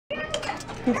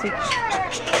Let's see.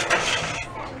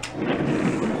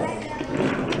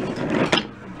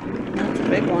 That's a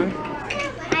big one.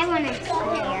 I want to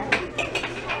share.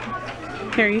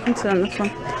 Here, you can sit on this one.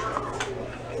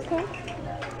 Okay.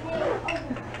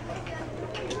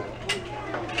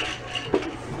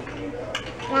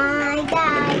 My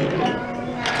daddy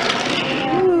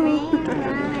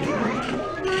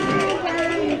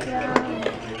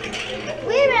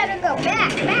we better go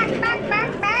back.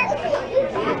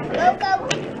 Go.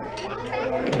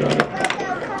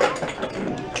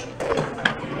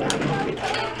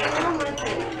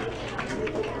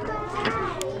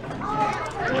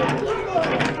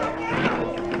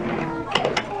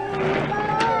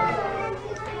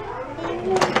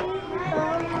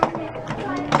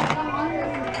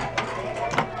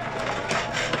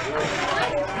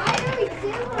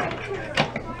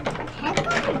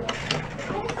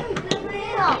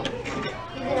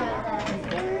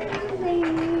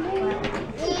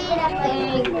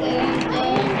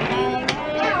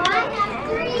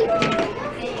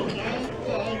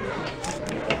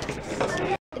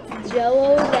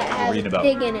 Jello that has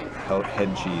pig in it.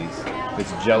 Head cheese.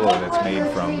 It's Jello that's made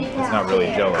from. It's not really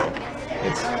Jello.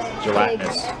 It's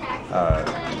gelatinous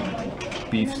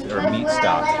beef or meat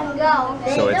stock.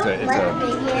 So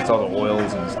it's all the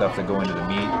oils and stuff that go into the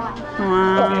meat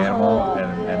of the animal,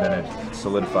 and then it's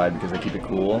solidified because they keep it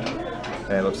cool,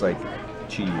 and it looks like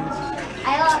cheese.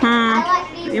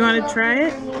 You want to try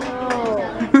it?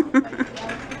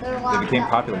 They became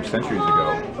popular centuries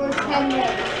ago.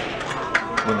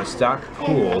 When the stock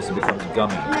cools, it becomes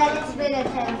gummy.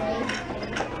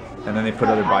 And then they put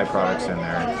other byproducts in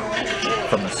there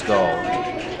from the skull.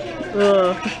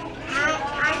 Ugh.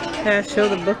 Yeah, show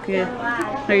the book.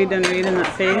 Yeah. Are you done reading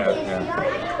that page? Yeah.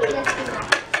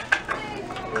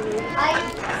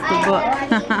 The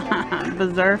book.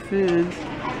 Bizarre foods.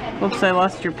 Whoops, I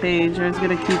lost your page. I was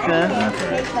going to keep that. That's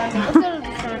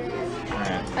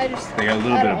right. They got a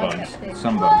little bit of bugs.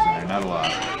 Some bugs in there, not a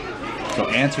lot. So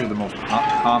ants are the most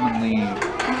commonly,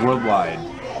 worldwide,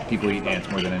 people eat ants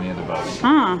more than any other bug.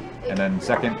 Huh. And then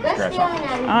second is grasshoppers.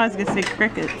 Oh, I was going to say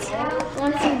crickets. I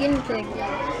want some guinea pig.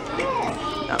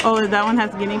 Oh, that one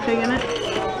has guinea pig in it?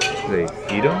 They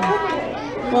eat them?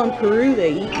 Well, in Peru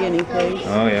they eat guinea pigs.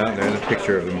 Oh yeah, there's a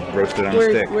picture of them roasted on a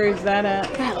stick. Where's that at?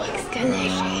 That looks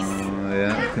delicious.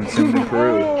 Yeah, consumed in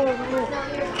Peru.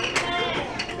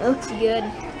 That looks good.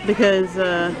 Because,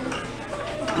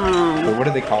 But what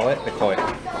do they call it? They call it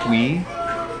cuy.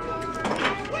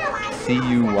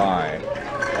 C-U-Y.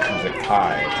 It's like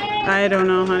pie. I don't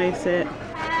know how to say it.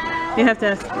 You have to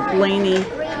ask Lainey.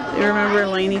 You remember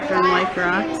Lainey from Life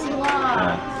Rocks?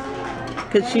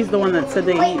 Because she's the one that said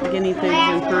they eat guinea pigs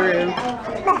in Peru.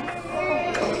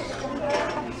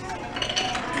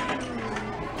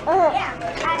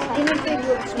 Guinea pig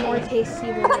looks more tasty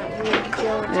than that weird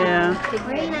gelatin.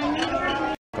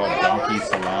 Yeah. Called donkey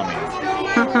salami.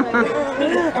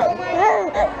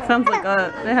 Sounds like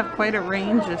they have quite a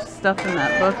range of stuff in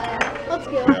that book. Let's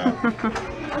go.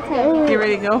 Yeah. You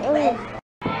ready to go?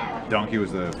 Donkey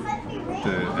was the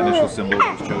initial symbol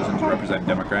that was chosen to represent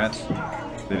Democrats.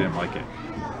 They didn't like it.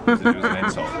 It was an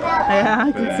insult. Yeah,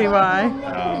 I can see why.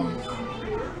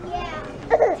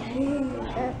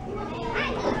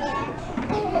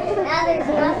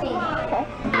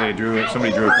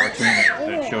 Somebody drew a cartoon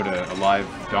that showed a live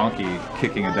donkey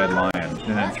kicking a dead lion.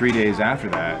 And then 3 days after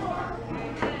that,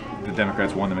 the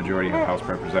Democrats won the majority of House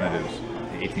Representatives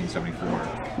in 1874.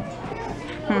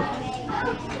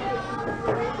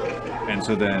 And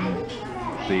so then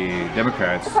the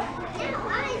Democrats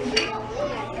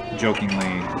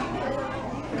jokingly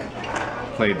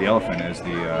played the elephant as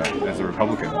the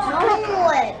Republicans.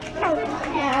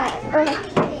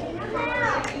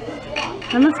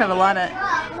 They must have a lot of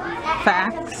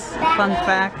facts, fun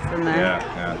facts in there.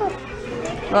 Yeah.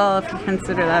 Well, if you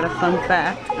consider that a fun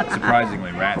fact.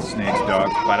 Surprisingly, rats, snakes,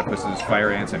 dogs, platypuses,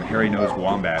 fire ants, and hairy-nosed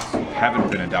wombats haven't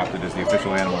been adopted as the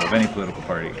official animal of any political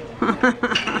party.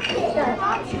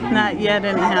 Not yet,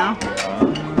 anyhow.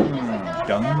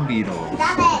 Dung beetles.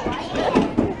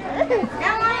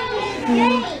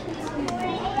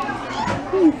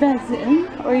 Are you buzzing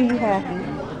or are you happy?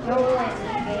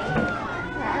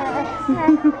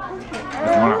 If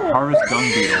you want to harvest dung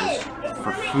beetles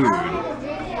for food,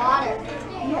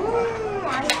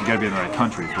 you gotta be in the right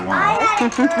country for one.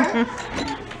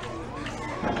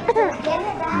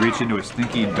 You reach into a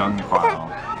stinky dung pile.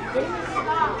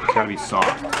 It's gotta be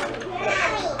soft.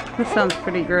 This sounds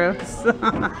pretty gross.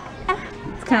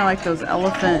 It's kind of like those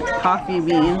elephant coffee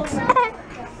beans.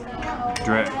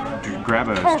 Grab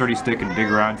a sturdy stick and dig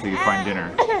around until you find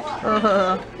dinner.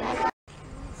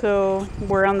 So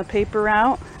we're on the paper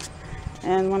route,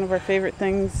 And one of our favorite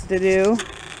things to do,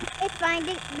 It's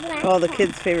finding well, the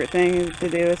kids' favorite thing to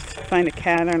do is find a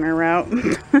cat on our route.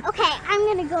 Okay, I'm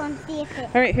gonna go and see if it.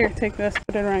 All right, here, take this,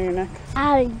 put it around your neck.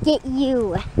 I'll get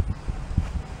you.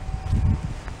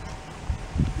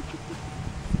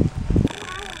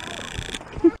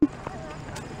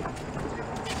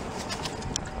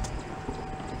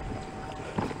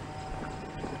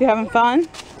 You having fun?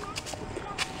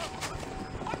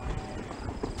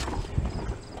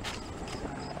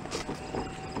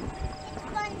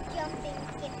 Fun jumping,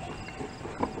 skipping.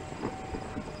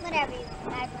 Whatever you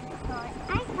guys want to call it.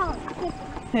 I call it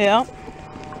skipping. Yeah.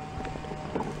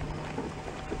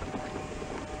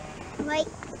 Like,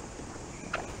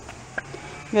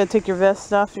 You gotta take your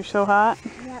vest off, you're so hot.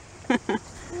 yep.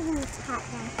 It's hot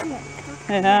now.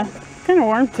 Here. Yeah, it's kind of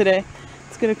warm today.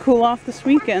 It's gonna cool off this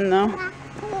weekend though.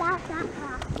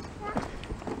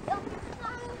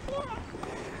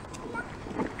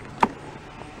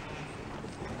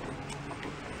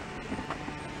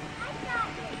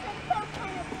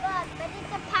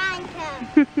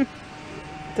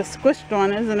 The squished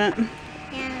one, isn't it?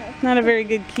 Yeah. Not a very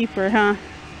good keeper, huh?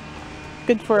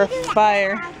 Good for a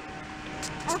fire.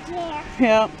 Up there.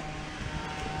 Yep.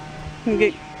 You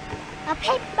get, A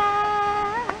paper.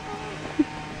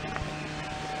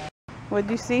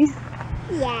 what'd you see?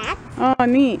 Yeah. Oh,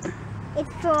 neat.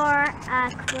 It's for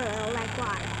a squirrel, like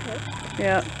water.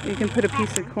 Yeah, you can put a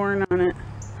piece of corn on it.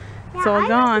 It's Yeah, all I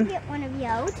gone. want to get one of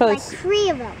those. So Like it's- 3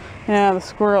 of them. Yeah, the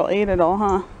squirrel ate it all,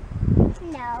 huh?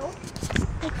 No.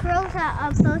 The squirrels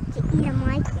are supposed to eat them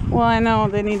like that. Well, I know.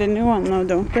 They need a new one though,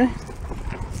 don't they?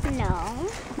 No.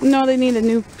 No, they need a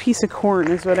new piece of corn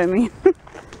is what I mean.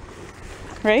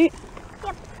 Right?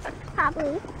 Yep.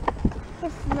 Probably.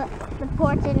 If the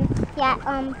person that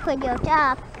put yours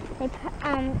up, they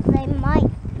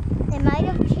might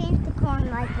have changed the corn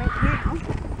like right now.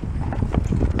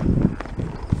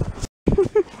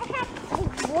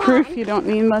 Proof you don't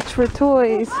need much for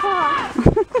toys.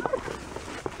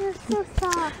 They're so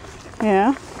soft.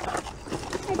 Yeah.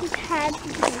 I just had to do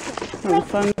it. Having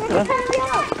fun with Look the... at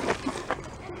that.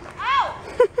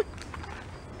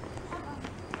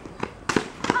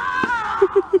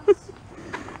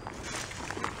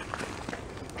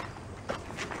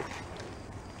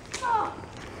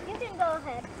 You can go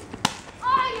ahead.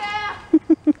 Oh yeah.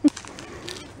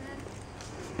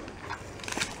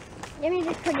 Let me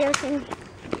just put yours in.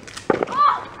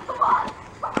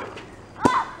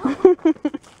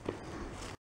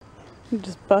 You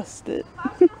just busted.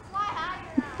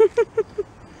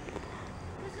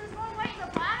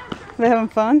 They having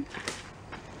fun?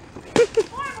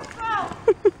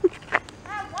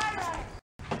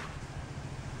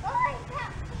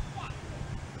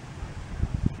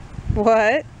 What?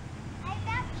 I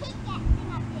found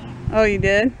pickaxing up there. Oh, you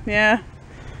did? Yeah.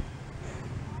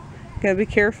 Gotta be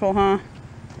careful, huh?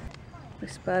 We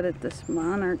spotted this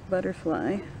monarch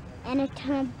butterfly. And a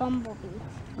ton of bumblebees.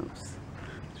 Oops.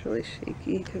 It's really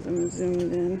shaky because I'm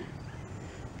zoomed in.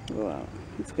 Wow.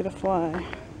 Let's get a fly.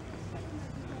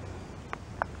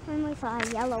 And we saw a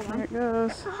yellow There one. it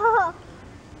goes. Oh!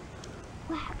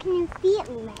 Wow, can you see its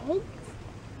legs?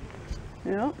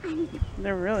 Yep.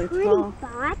 They're really Pretty tall.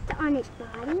 spots on its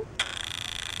body.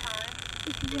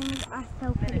 Its wings are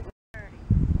so pretty.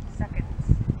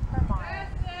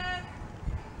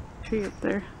 Tree up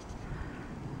there.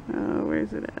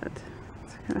 Where's it at?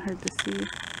 It's kind of hard to see.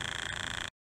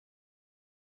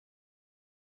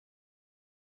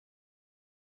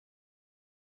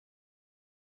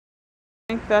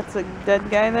 I think that's a dead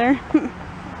guy there.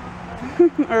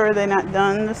 Or are they not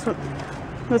done? This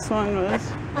one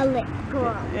was. A lit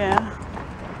squirrel. Yeah.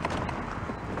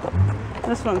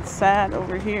 This one's sad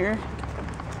over here.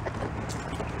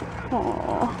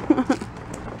 Oh.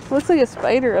 Looks like a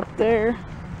spider up there.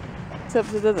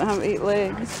 Except it doesn't have 8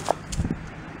 legs.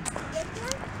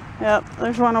 Yep,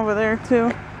 there's one over there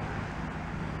too.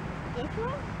 This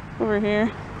one? Over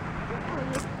here.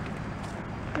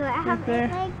 Do I have there.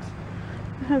 8 legs?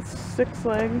 It has 6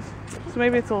 legs. So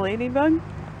maybe it's a ladybug?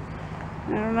 I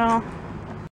don't know.